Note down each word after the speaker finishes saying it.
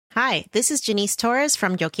Hi, this is Janice Torres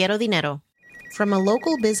from Yo Quiero Dinero. From a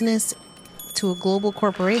local business to a global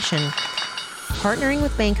corporation, partnering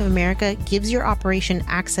with Bank of America gives your operation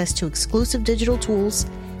access to exclusive digital tools,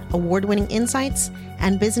 award-winning insights,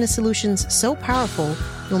 and business solutions so powerful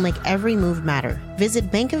you'll make every move matter.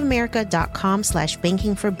 Visit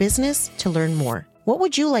bankofamerica.com/banking for business to learn more. What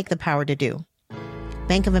would you like the power to do?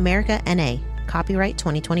 Bank of America, N.A., copyright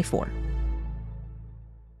 2024.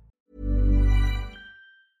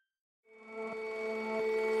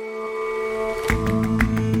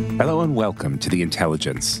 Hello and welcome to The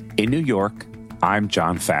Intelligence. In New York, I'm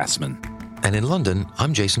John Fassman. And in London,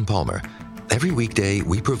 I'm Jason Palmer. Every weekday,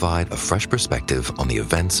 we provide a fresh perspective on the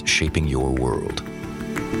events shaping your world.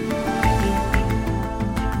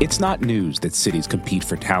 It's not news that cities compete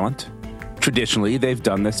for talent. Traditionally, they've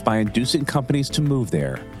done this by inducing companies to move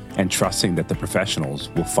there and trusting that the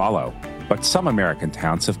professionals will follow. But some American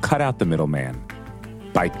towns have cut out the middleman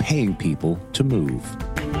by paying people to move.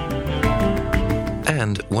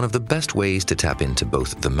 And one of the best ways to tap into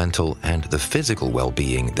both the mental and the physical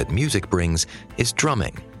well-being that music brings is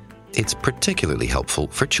drumming. It's particularly helpful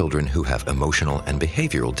for children who have emotional and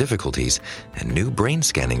behavioral difficulties, and new brain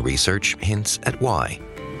scanning research hints at why.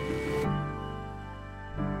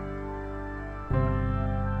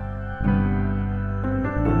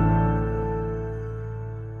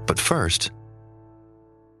 But first,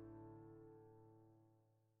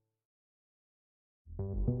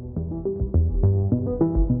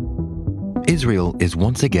 Israel is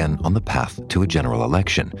once again on the path to a general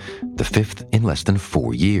election, the fifth in less than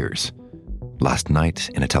 4 years. Last night,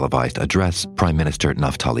 in a televised address, Prime Minister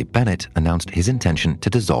Naftali Bennett announced his intention to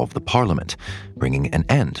dissolve the parliament, bringing an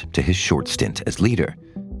end to his short stint as leader.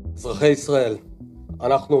 אזרחי ישראל,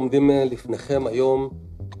 אנחנו עומדים לפניכם היום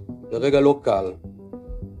ברגע לא קל,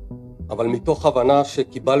 אבל מתוך הבנה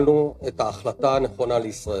שקיבלנו את ההחלטה הנכונה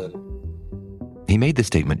לישראל. He made the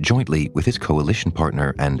statement jointly with his coalition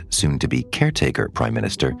partner and soon-to-be caretaker Prime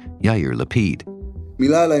Minister Yair Lapid.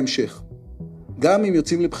 מילה על ההמשך. גם אם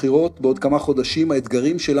יוצאים לבחירות בעוד כמה חודשים,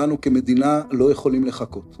 האתגרים שלנו כמדינה לא יכולים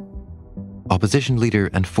לחכות. Opposition leader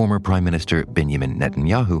and former Prime Minister Benjamin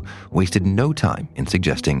Netanyahu wasted no time in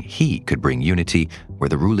suggesting he could bring unity where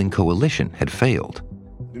the ruling coalition had failed.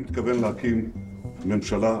 אני מתכוון להקים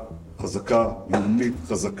ממשלה חזקה, לאומית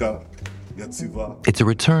חזקה. It's a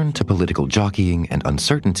return to political jockeying and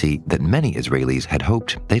uncertainty that many Israelis had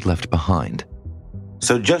hoped they'd left behind.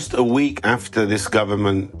 So just a week after this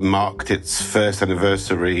government marked its first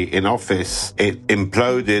anniversary in office, it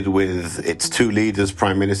imploded with its two leaders,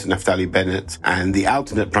 Prime Minister Naftali Bennett and the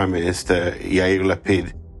alternate Prime Minister Yair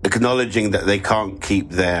Lapid, acknowledging that they can't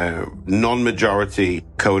keep their non-majority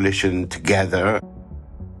coalition together.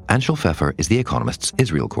 Anshel Pfeffer is The Economist's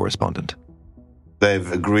Israel correspondent.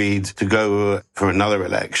 They've agreed to go for another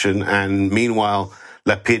election, and meanwhile,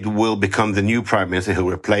 Lapid will become the new prime minister.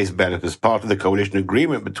 He'll replace Bennett as part of the coalition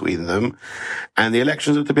agreement between them. And the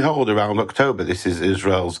elections are to be held around October. This is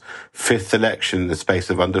Israel's fifth election in the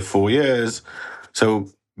space of under 4 years. So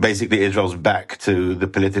basically, Israel's back to the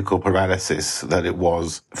political paralysis that it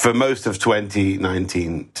was for most of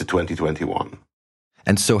 2019 to 2021.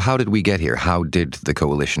 And so how did we get here? How did the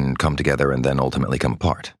coalition come together and then ultimately come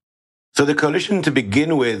apart? So the coalition to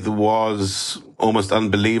begin with was almost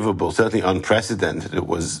unbelievable, certainly unprecedented. It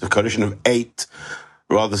was a coalition of 8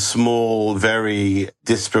 rather small, very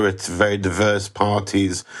disparate, very diverse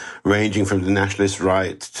parties, ranging from the nationalist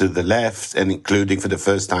right to the left, and including for the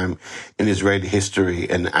first time in Israeli history,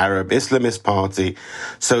 an Arab Islamist party.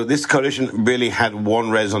 So this coalition really had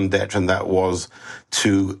one raison d'etre, and that was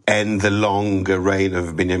to end the long reign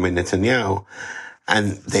of Benjamin Netanyahu. And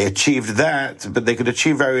they achieved that, but they could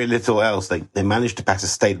achieve very little else. They managed to pass a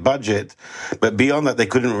state budget, but beyond that, they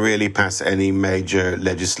couldn't really pass any major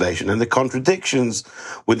legislation. And the contradictions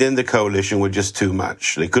within the coalition were just too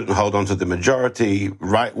much. They couldn't hold on to the majority.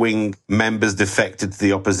 Right-wing members defected to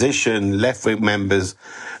the opposition. Left-wing members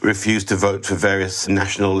refused to vote for various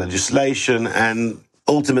national legislation. And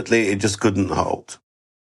ultimately, it just couldn't hold.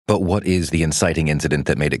 But what is the inciting incident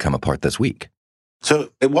that made it come apart this week?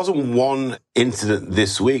 So it wasn't one incident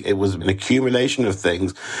this week. It was an accumulation of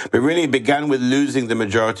things. But really it began with losing the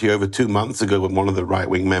majority over 2 months ago when one of the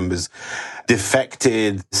right-wing members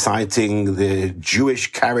defected, citing the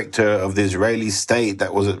Jewish character of the Israeli state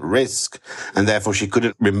that was at risk, and therefore she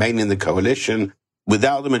couldn't remain in the coalition.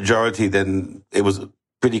 Without the majority, then it was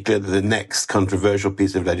pretty clear that the next controversial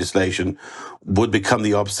piece of legislation would become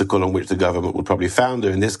the obstacle on which the government would probably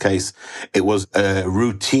founder. In this case, it was a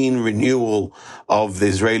routine renewal of the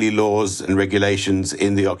Israeli laws and regulations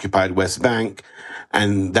in the occupied West Bank,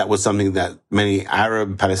 And that was something that many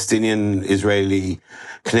Arab, Palestinian, Israeli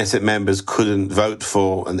Knesset members couldn't vote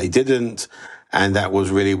for, and they didn't. And that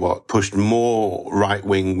was really what pushed more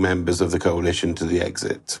right-wing members of the coalition to the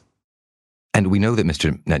exit. And we know that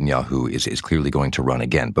Mr. Netanyahu is clearly going to run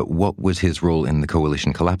again, but what was his role in the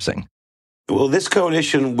coalition collapsing? Well, this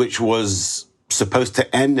coalition, which was supposed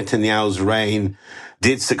to end Netanyahu's reign,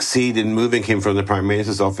 did succeed in moving him from the Prime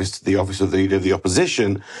Minister's office to the office of the leader of the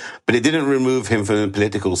opposition, but it didn't remove him from the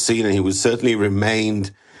political scene, and he was certainly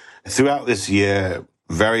remained throughout this year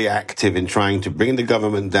very active in trying to bring the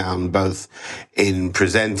government down, both in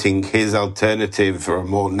presenting his alternative for a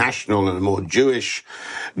more national and a more Jewish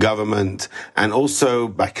government, and also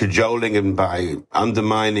by cajoling and by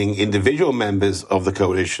undermining individual members of the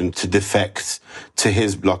coalition to defect to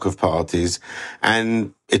his bloc of parties.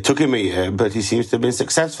 And it took him a year, but he seems to have been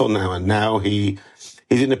successful now, and now he's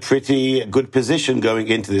in a pretty good position going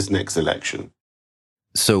into this next election.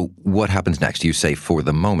 So what happens next? You say for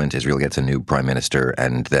the moment Israel gets a new prime minister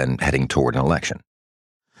and then heading toward an election.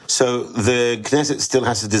 So the Knesset still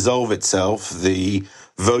has to dissolve itself. The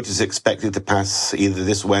vote is expected to pass either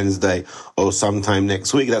this Wednesday or sometime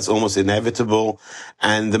next week. That's almost inevitable.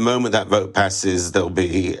 And the moment that vote passes, there'll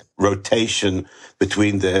be rotation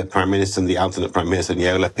between the prime minister and the alternate prime minister. And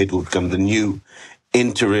Yair Lapid will become the new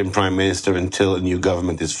interim prime minister until a new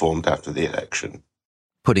government is formed after the election.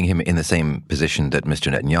 Putting him in the same position that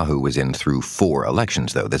Mr. Netanyahu was in through 4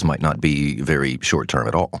 elections, though. This might not be very short-term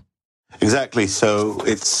at all. Exactly. So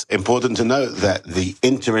it's important to note that the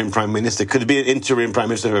interim prime minister could be an interim prime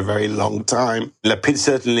minister for a very long time. Lapid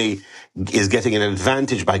certainly is getting an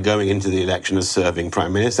advantage by going into the election as serving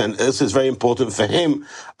prime minister. And this is very important for him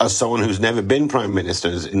as someone who's never been prime minister,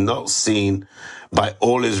 is not seen by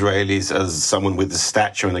all Israelis as someone with the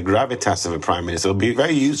stature and the gravitas of a prime minister. It'll be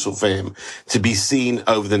very useful for him to be seen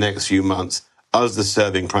over the next few months as the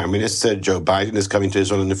serving prime minister. Joe Biden is coming to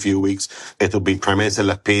Israel in a few weeks. It'll be Prime Minister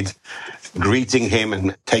Lapid greeting him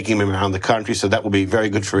and taking him around the country. So that will be very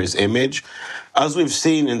good for his image. As we've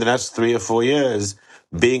seen in the last 3 or 4 years,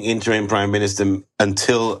 being interim prime minister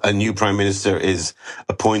until a new prime minister is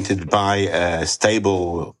appointed by a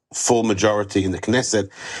stable full majority in the Knesset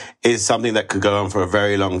is something that could go on for a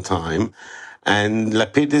very long time. And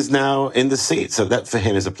Lapid is now in the seat, so that for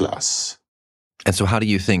him is a plus. And so how do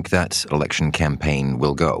you think that election campaign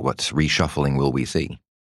will go? What reshuffling will we see?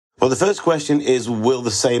 Well, the first question is, will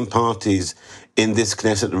the same parties in this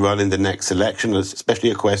Knesset run in the next election? It's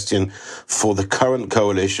especially a question for the current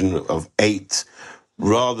coalition of 8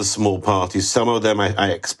 rather small parties. Some of them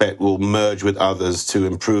I expect will merge with others to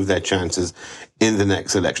improve their chances in the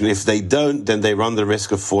next election. If they don't, then they run the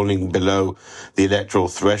risk of falling below the electoral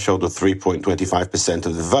threshold of 3.25%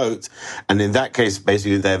 of the vote. And in that case,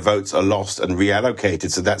 basically their votes are lost and reallocated.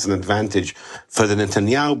 So that's an advantage for the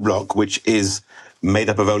Netanyahu bloc, which is made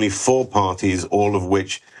up of only 4 parties, all of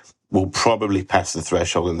which will probably pass the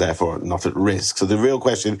threshold and therefore not at risk. So the real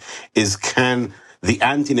question is, can the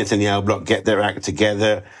anti-Netanyahu bloc get their act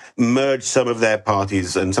together, merge some of their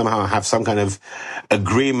parties and somehow have some kind of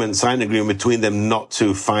signed agreement between them not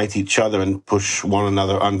to fight each other and push one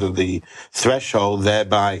another under the threshold,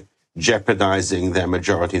 thereby jeopardizing their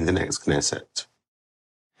majority in the next Knesset.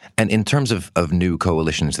 And in terms of new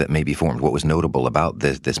coalitions that may be formed, what was notable about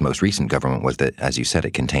this most recent government was that, as you said,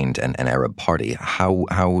 it contained an Arab party.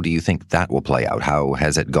 How do you think that will play out? How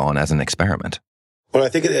has it gone as an experiment? Well, I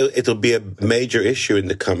think it'll be a major issue in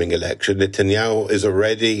the coming election. Netanyahu is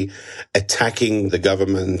already attacking the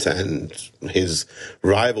government and his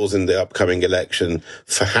rivals in the upcoming election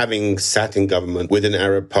for having sat in government with an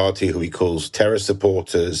Arab party who he calls terror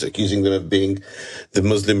supporters, accusing them of being the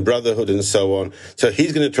Muslim Brotherhood and so on. So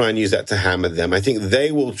he's going to try and use that to hammer them. I think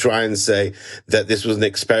they will try and say that this was an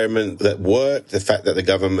experiment that worked, the fact that the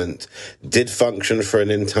government did function for an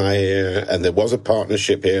entire year and there was a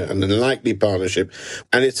partnership here, an unlikely partnership.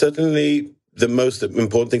 And it's certainly the most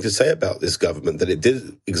important thing to say about this government, that it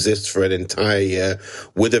did exist for an entire year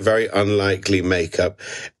with a very unlikely makeup.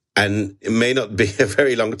 And it may not be a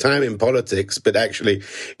very long time in politics, but actually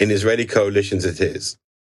in Israeli coalitions it is.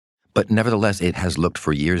 But nevertheless, it has looked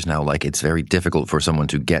for years now like it's very difficult for someone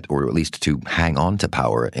to get, or at least to hang on to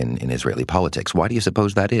power in Israeli politics. Why do you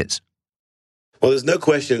suppose that is? Well, there's no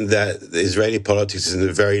question that Israeli politics is in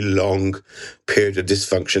a very long period of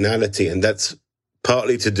dysfunctionality, and that's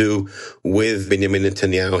partly to do with Benjamin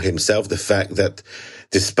Netanyahu himself, the fact that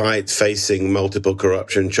despite facing multiple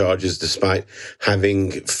corruption charges, despite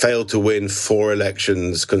having failed to win 4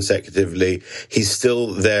 elections consecutively, he's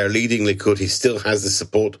still there leading Likud. He still has the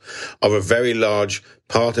support of a very large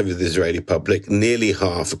part of the Israeli public, nearly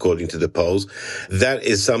half, according to the polls. That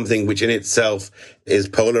is something which in itself is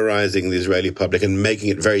polarizing the Israeli public and making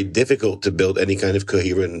it very difficult to build any kind of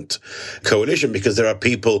coherent coalition, because there are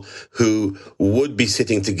people who would be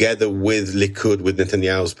sitting together with Likud, with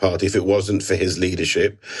Netanyahu's party, if it wasn't for his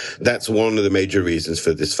leadership. That's one of the major reasons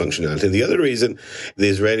for dysfunctionality. And the other reason, the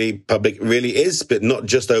Israeli public really is split, not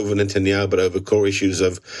just over Netanyahu, but over core issues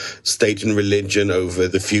of state and religion, over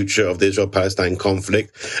the future of the Israel-Palestine conflict.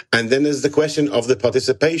 And then there's the question of the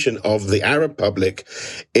participation of the Arab public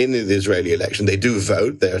in the Israeli election. They do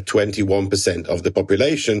vote. They're 21% of the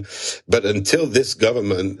population. But until this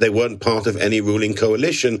government, they weren't part of any ruling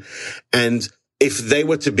coalition. And if they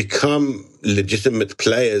were to become legitimate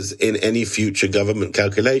players in any future government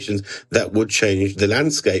calculations, that would change the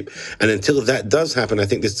landscape. And until that does happen, I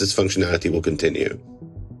think this dysfunctionality will continue.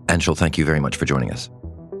 Anshul, thank you very much for joining us.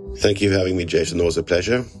 Thank you for having me, Jason. Always a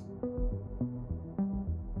pleasure.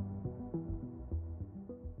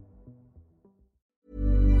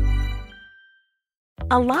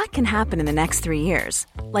 A lot can happen in the next 3 years.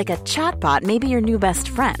 Like a chatbot may be your new best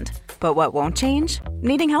friend. But what won't change?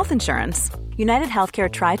 Needing health insurance. United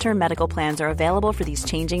Healthcare Tri-Term Medical Plans are available for these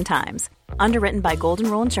changing times. Underwritten by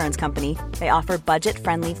Golden Rule Insurance Company, they offer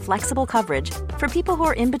budget-friendly, flexible coverage for people who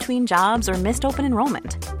are in between jobs or missed open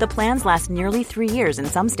enrollment. The plans last nearly 3 years in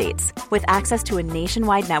some states, with access to a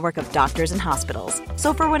nationwide network of doctors and hospitals.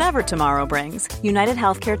 So for whatever tomorrow brings, United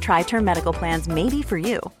Healthcare Tri-Term Medical Plans may be for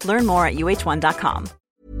you. Learn more at uh1.com.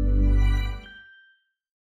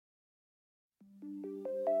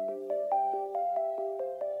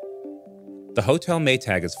 The Hotel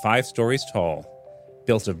Maytag is 5 stories tall,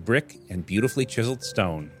 built of brick and beautifully chiseled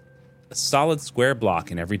stone, a solid square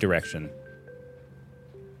block in every direction.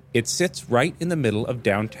 It sits right in the middle of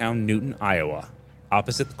downtown Newton, Iowa,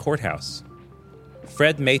 opposite the courthouse.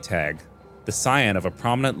 Fred Maytag, the scion of a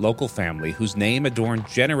prominent local family whose name adorned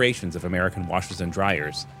generations of American washers and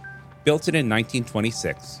dryers, built it in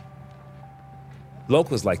 1926.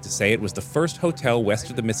 Locals like to say it was the first hotel west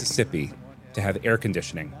of the Mississippi to have air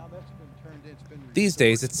conditioning. These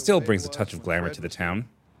days, it still brings a touch of glamour to the town.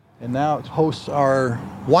 And now it hosts our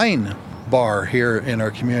wine bar here in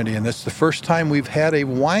our community, and it's the first time we've had a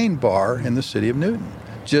wine bar in the city of Newton,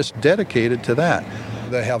 just dedicated to that.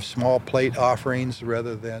 They have small plate offerings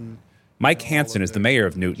rather than... Mike Hansen is the mayor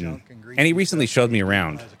of Newton, and he recently showed me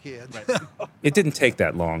around. It didn't take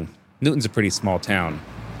that long. Newton's a pretty small town.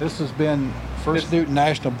 This has been First Newton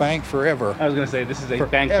National Bank forever. I was going to say, this is a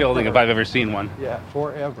bank building if I've ever seen one. Yeah,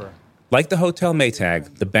 forever. Like the Hotel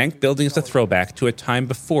Maytag, the bank building is a throwback to a time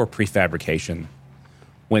before prefabrication,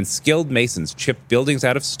 when skilled masons chipped buildings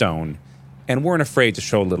out of stone and weren't afraid to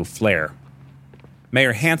show a little flair.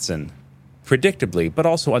 Mayor Hansen, predictably but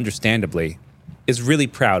also understandably, is really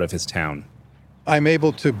proud of his town. I'm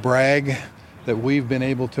able to brag that we've been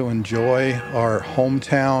able to enjoy our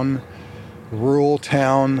hometown, rural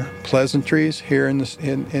town pleasantries here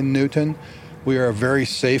in Newton. We are a very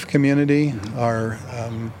safe community. Our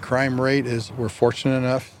crime rate we're fortunate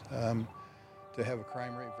enough to have a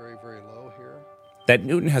crime rate very, very low here. That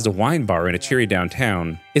Newton has a wine bar in a cheery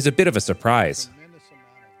downtown is a bit of a surprise.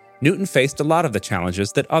 Newton faced a lot of the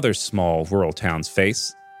challenges that other small rural towns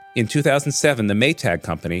face. In 2007, the Maytag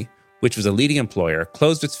Company, which was a leading employer,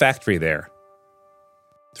 closed its factory there.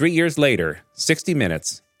 3 years later, 60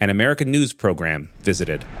 Minutes, an American news program,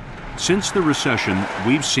 visited. Since the recession,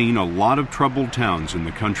 we've seen a lot of troubled towns in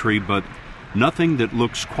the country, but nothing that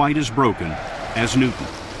looks quite as broken as Newton.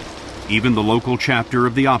 Even the local chapter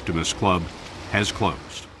of the Optimist Club has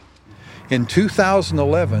closed. In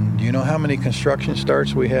 2011, do you know how many construction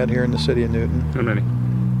starts we had here in the city of Newton? How many?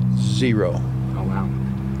 0. Oh, wow.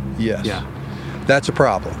 Yes. Yeah. That's a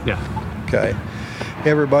problem. Yeah. Okay.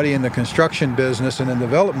 Everybody in the construction business and in the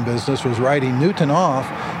development business was writing Newton off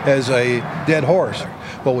as a dead horse.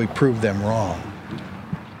 Well, we proved them wrong.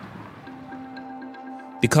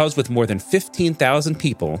 Because with more than 15,000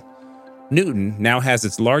 people, Newton now has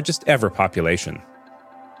its largest ever population.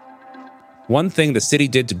 One thing the city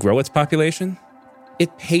did to grow its population?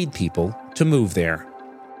 It paid people to move there.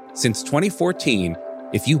 Since 2014,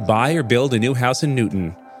 if you buy or build a new house in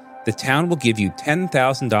Newton, the town will give you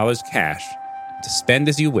 $10,000 cash to spend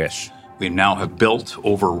as you wish. We now have built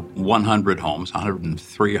over 100 homes,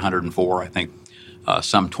 103, 104, I think,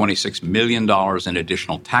 some $26 million in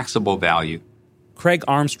additional taxable value. Craig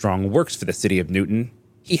Armstrong works for the city of Newton.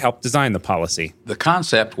 He helped design the policy. The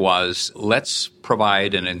concept was, let's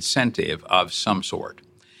provide an incentive of some sort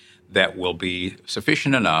that will be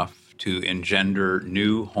sufficient enough to engender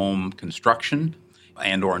new home construction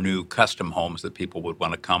and or new custom homes that people would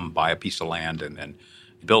want to come buy a piece of land and then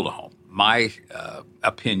build a home. My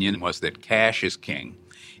opinion was that cash is king.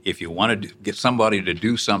 If you want to get somebody to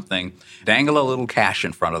do something, dangle a little cash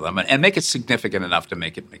in front of them and make it significant enough to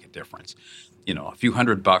make a difference. A few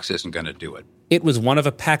 $100 isn't going to do it. It was one of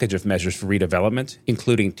a package of measures for redevelopment,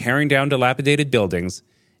 including tearing down dilapidated buildings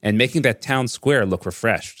and making that town square look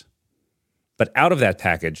refreshed. But out of that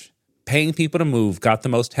package, paying people to move got the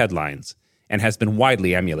most headlines and has been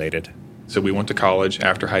widely emulated. So we went to college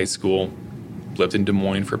after high school, lived in Des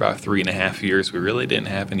Moines for about 3.5 years. We really didn't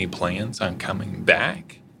have any plans on coming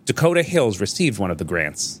back. Dakota Hills received one of the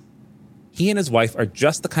grants. He and his wife are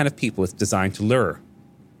just the kind of people it's designed to lure.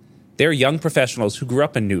 They're young professionals who grew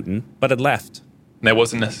up in Newton but had left. And that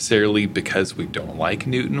wasn't necessarily because we don't like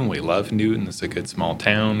Newton. We love Newton. It's a good small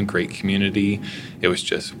town, great community. It was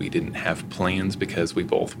just we didn't have plans because we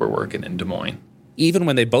both were working in Des Moines. Even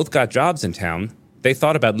when they both got jobs in town, they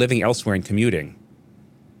thought about living elsewhere and commuting.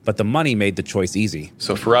 But the money made the choice easy.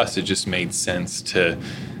 So for us, it just made sense to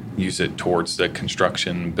use it towards the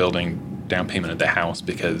construction, building, down payment of the house,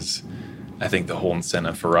 because I think the whole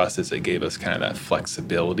incentive for us is it gave us kind of that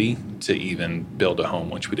flexibility to even build a home,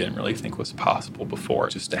 which we didn't really think was possible before.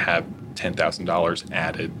 Just to have $10,000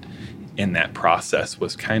 added in that process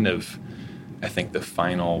was kind of, I think, the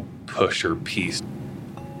final push or piece.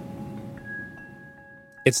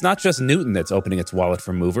 It's not just Newton that's opening its wallet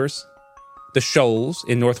for movers. The Shoals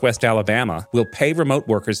in northwest Alabama will pay remote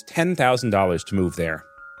workers $10,000 to move there.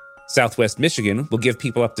 Southwest Michigan will give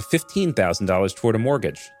people up to $15,000 toward a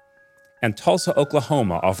mortgage. And Tulsa,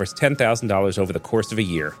 Oklahoma offers $10,000 over the course of a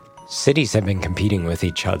year. Cities have been competing with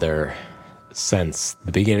each other since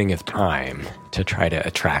the beginning of time to try to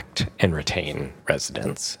attract and retain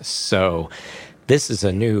residents. So this is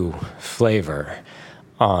a new flavor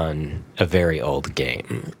on a very old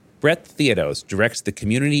game. Brett Theodos directs the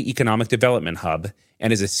Community Economic Development Hub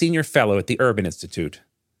and is a senior fellow at the Urban Institute.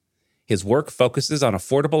 His work focuses on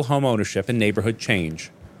affordable home ownership and neighborhood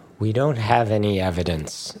change. We don't have any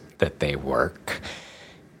evidence that they work.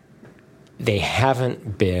 They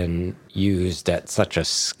haven't been used at such a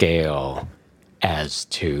scale as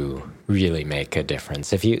to really make a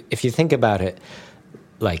difference. If you think about it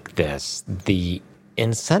like this, the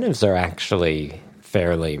incentives are actually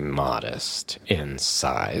fairly modest in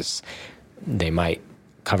size. They might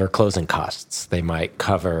cover closing costs. They might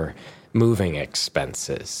cover moving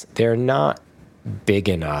expenses. They're not big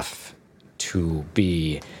enough to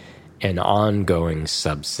be an ongoing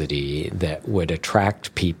subsidy that would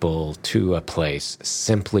attract people to a place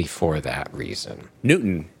simply for that reason.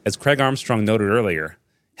 Newton, as Craig Armstrong noted earlier,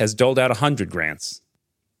 has doled out 100 grants.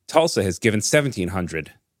 Tulsa has given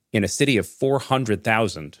 1,700 in a city of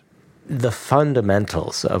 400,000. The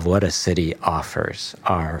fundamentals of what a city offers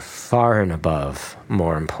are far and above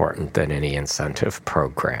more important than any incentive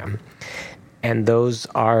program. And those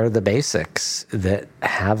are the basics that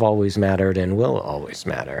have always mattered and will always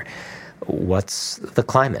matter. What's the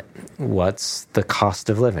climate? What's the cost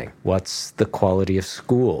of living? What's the quality of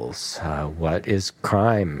schools? What is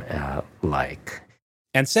crime like?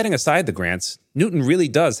 And setting aside the grants, Newton really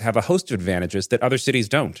does have a host of advantages that other cities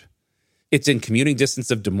don't. It's in commuting distance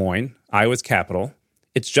of Des Moines, Iowa's capital.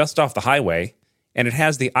 It's just off the highway, and it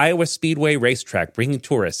has the Iowa Speedway racetrack bringing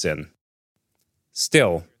tourists in.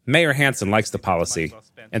 Still, Mayor Hansen likes the policy,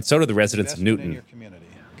 and so do the residents of Newton.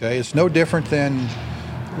 Okay, it's no different than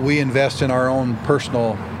we invest in our own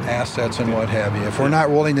personal assets and what have you. If we're not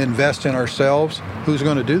willing to invest in ourselves, who's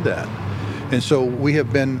going to do that? And so we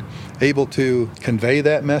have been able to convey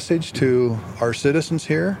that message to our citizens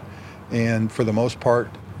here, and for the most part,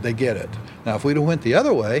 they get it. Now, if we'd have went the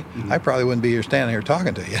other way, I probably wouldn't be here standing here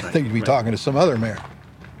talking to you. I think you'd be talking to some other mayor.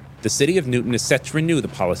 The city of Newton is set to renew the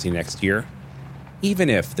policy next year, even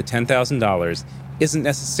if the $10,000 isn't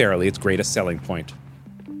necessarily its greatest selling point.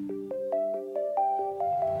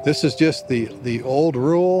 This is just the old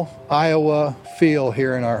rural Iowa feel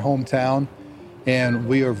here in our hometown, and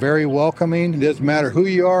we are very welcoming. It doesn't matter who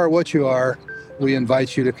you are or what you are. We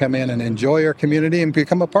invite you to come in and enjoy our community and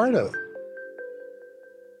become a part of it.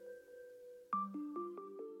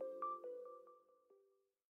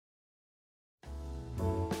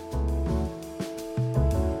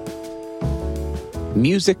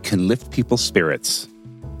 Music can lift people's spirits.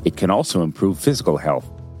 It can also improve physical health.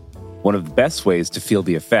 One of the best ways to feel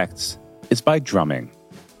the effects is by drumming.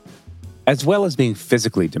 As well as being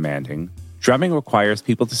physically demanding, drumming requires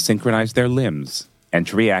people to synchronize their limbs and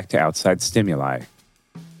to react to outside stimuli.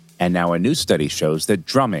 And now a new study shows that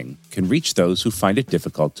drumming can reach those who find it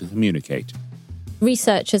difficult to communicate.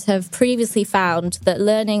 Researchers have previously found that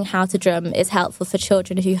learning how to drum is helpful for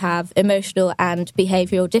children who have emotional and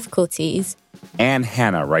behavioral difficulties. Anne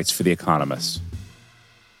Hanna writes for The Economist.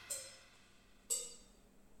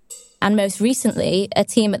 And most recently, a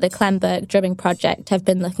team at the Klemberg Drumming Project have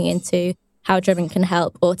been looking into how drumming can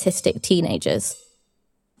help autistic teenagers.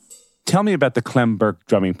 Tell me about the Klemberg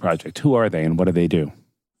Drumming Project. Who are they and what do they do?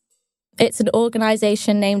 It's an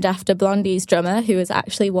organisation named after Blondie's drummer, who is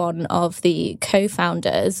actually one of the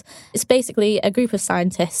co-founders. It's basically a group of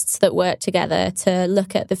scientists that work together to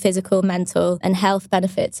look at the physical, mental and health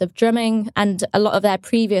benefits of drumming. And a lot of their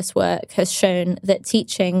previous work has shown that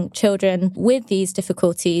teaching children with these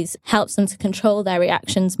difficulties helps them to control their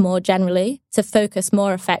reactions more generally, to focus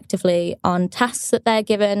more effectively on tasks that they're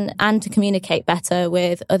given and to communicate better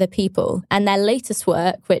with other people. And their latest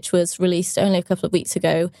work, which was released only a couple of weeks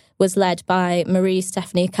ago, was led by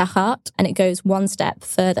Marie-Stephanie Cahart, and it goes one step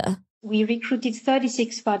further. We recruited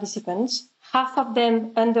 36 participants. Half of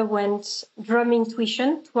them underwent drumming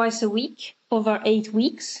tuition twice a week over 8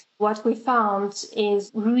 weeks. What we found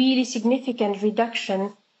is really significant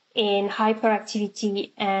reduction in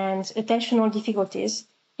hyperactivity and attentional difficulties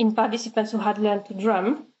in participants who had learned to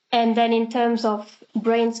drum. And then in terms of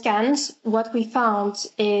brain scans, what we found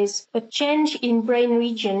is a change in brain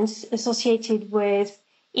regions associated with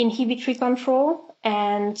inhibitory control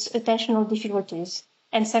and attentional difficulties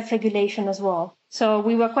and self-regulation as well. So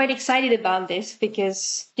we were quite excited about this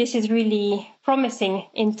because this is really promising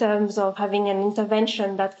in terms of having an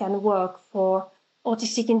intervention that can work for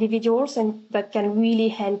autistic individuals and that can really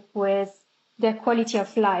help with their quality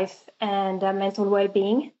of life and their mental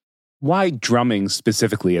well-being. Why drumming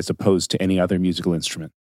specifically as opposed to any other musical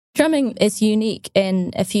instrument? Drumming is unique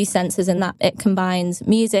in a few senses in that it combines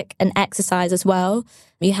music and exercise as well.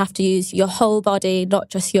 You have to use your whole body, not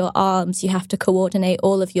just your arms. You have to coordinate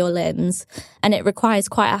all of your limbs. And it requires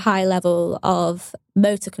quite a high level of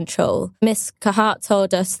motor control. Miss Cahart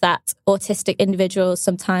told us that autistic individuals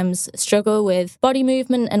sometimes struggle with body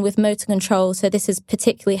movement and with motor control. So this is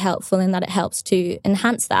particularly helpful in that it helps to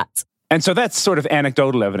enhance that. And so that's sort of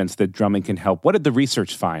anecdotal evidence that drumming can help. What did the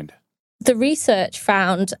research find? The research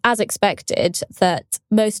found, as expected, that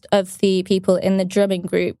most of the people in the drumming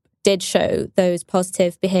group did show those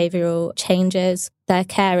positive behavioural changes. Their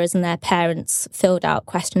carers and their parents filled out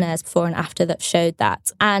questionnaires before and after that showed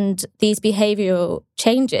that. And these behavioural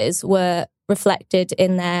changes were reflected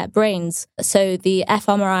in their brains. So the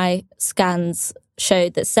fMRI scans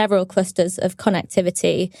showed that several clusters of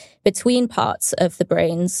connectivity between parts of the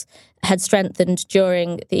brains had strengthened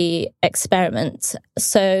during the experiment.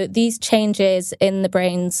 So these changes in the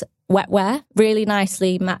brain's wetware really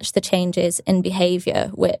nicely match the changes in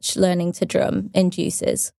behaviour which learning to drum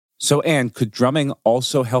induces. So, Anne, could drumming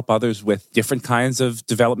also help others with different kinds of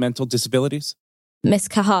developmental disabilities? Miss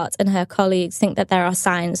Cahart and her colleagues think that there are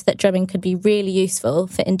signs that drumming could be really useful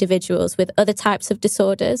for individuals with other types of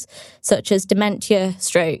disorders, such as dementia,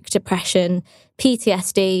 stroke, depression,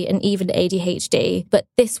 PTSD, and even ADHD. But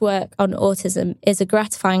this work on autism is a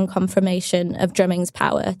gratifying confirmation of drumming's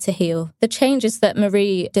power to heal. The changes that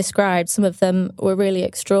Marie described, some of them were really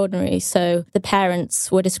extraordinary. So the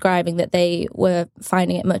parents were describing that they were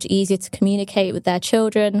finding it much easier to communicate with their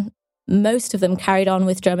children. Most of them carried on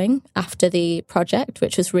with drumming after the project,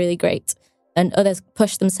 which was really great. And others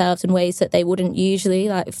pushed themselves in ways that they wouldn't usually,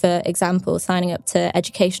 like, for example, signing up to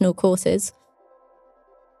educational courses.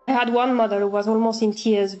 I had one mother who was almost in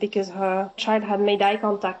tears because her child had made eye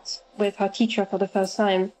contact with her teacher for the first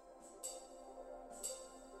time.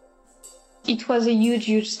 It was a huge,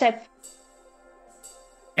 huge step.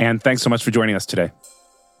 And thanks so much for joining us today.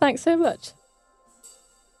 Thanks so much.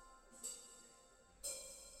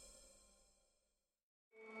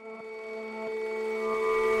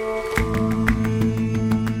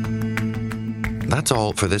 That's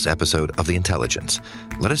all for this episode of The Intelligence.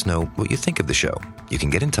 Let us know what you think of the show. You can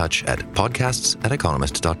get in touch at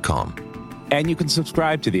podcasts@economist.com. And you can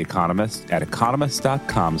subscribe to The Economist at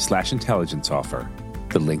economist.com/intelligence offer.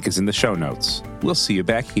 The link is in the show notes. We'll see you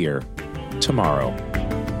back here tomorrow.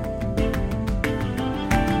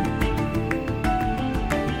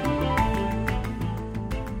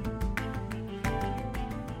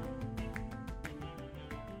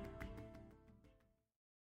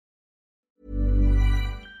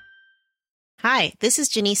 Hi, this is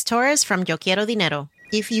Janice Torres from Yo Quiero Dinero.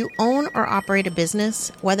 If you own or operate a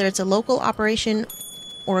business, whether it's a local operation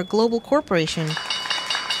or a global corporation,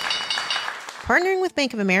 partnering with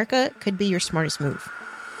Bank of America could be your smartest move.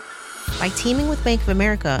 By teaming with Bank of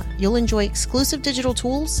America, you'll enjoy exclusive digital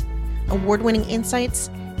tools, award-winning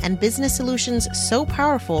insights, and business solutions so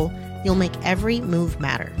powerful, you'll make every move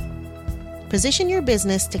matter. Position your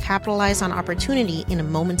business to capitalize on opportunity in a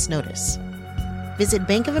moment's notice. Visit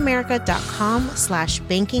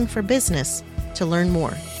bankofamerica.com/banking for business to learn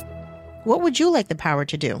more. What would you like the power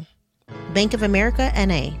to do? Bank of America,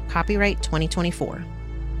 N.A., copyright 2024.